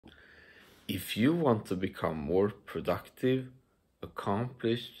If you want to become more productive,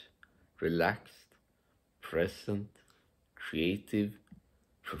 accomplished, relaxed, present, creative,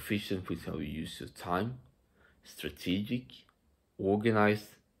 proficient with how you use your time, strategic,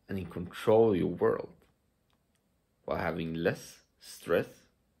 organized, and in control of your world, while having less stress,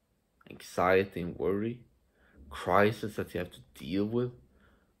 anxiety and worry, crises that you have to deal with,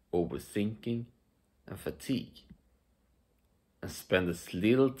 overthinking, and fatigue, and spend as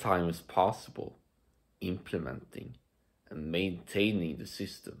little time as possible implementing and maintaining the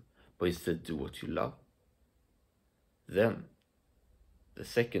system, but instead do what you love, then the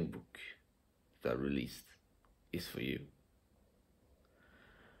second book that I released is for you.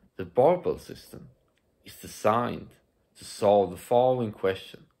 The Barbell System is designed to solve the following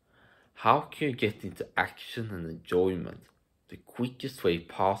question: how can you get into action and enjoyment the quickest way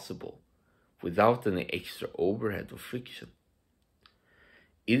possible without any extra overhead or friction?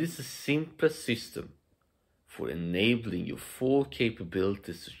 It is the simplest system for enabling your full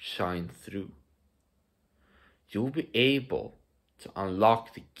capabilities to shine through. You will be able to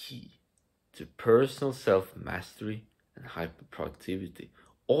unlock the key to personal self-mastery and hyperproductivity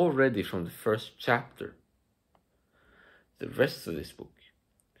already from the first chapter. The rest of this book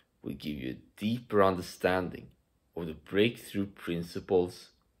will give you a deeper understanding of the breakthrough principles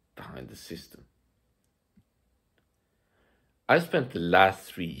behind the system. I spent the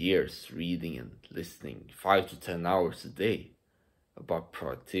last 3 years reading and listening 5 to 10 hours a day about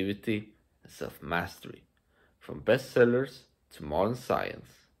productivity and self-mastery, from bestsellers to modern science.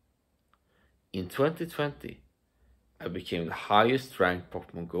 In 2020, I became the highest ranked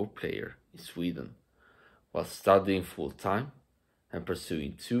Pokemon Go player in Sweden while studying full-time and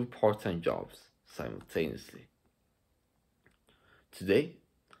pursuing 2 part-time jobs simultaneously. Today,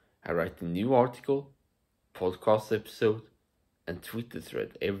 I write a new article, podcast episode, and Twitter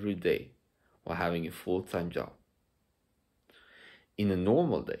thread every day while having a full-time job. In a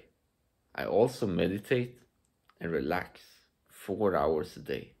normal day, I also meditate and relax 4 hours a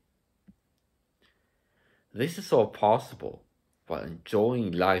day. This is all possible while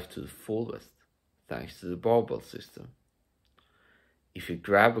enjoying life to the fullest thanks to the Barbell System. If you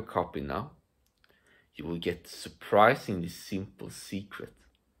grab a copy now, you will get the surprisingly simple secret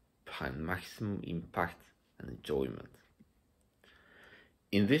behind maximum impact and enjoyment.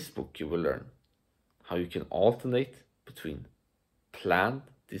 In this book, you will learn how you can alternate between planned,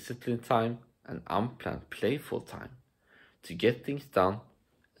 disciplined time and unplanned, playful time to get things done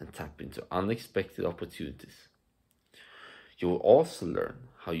and tap into unexpected opportunities. You will also learn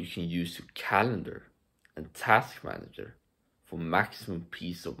how you can use your calendar and task manager for maximum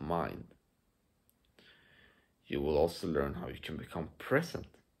peace of mind. You will also learn how you can become present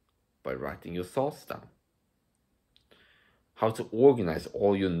by writing your thoughts down. How to organize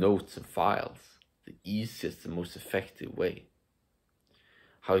all your notes and files the easiest and most effective way.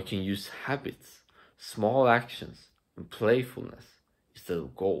 How you can use habits, small actions, and playfulness instead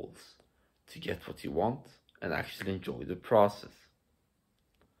of goals to get what you want and actually enjoy the process.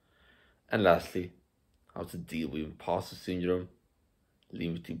 And lastly, how to deal with imposter syndrome,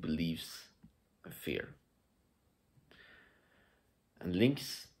 limiting beliefs, and fear. And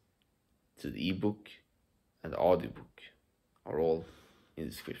links to the ebook and the audiobook are all in the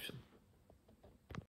description.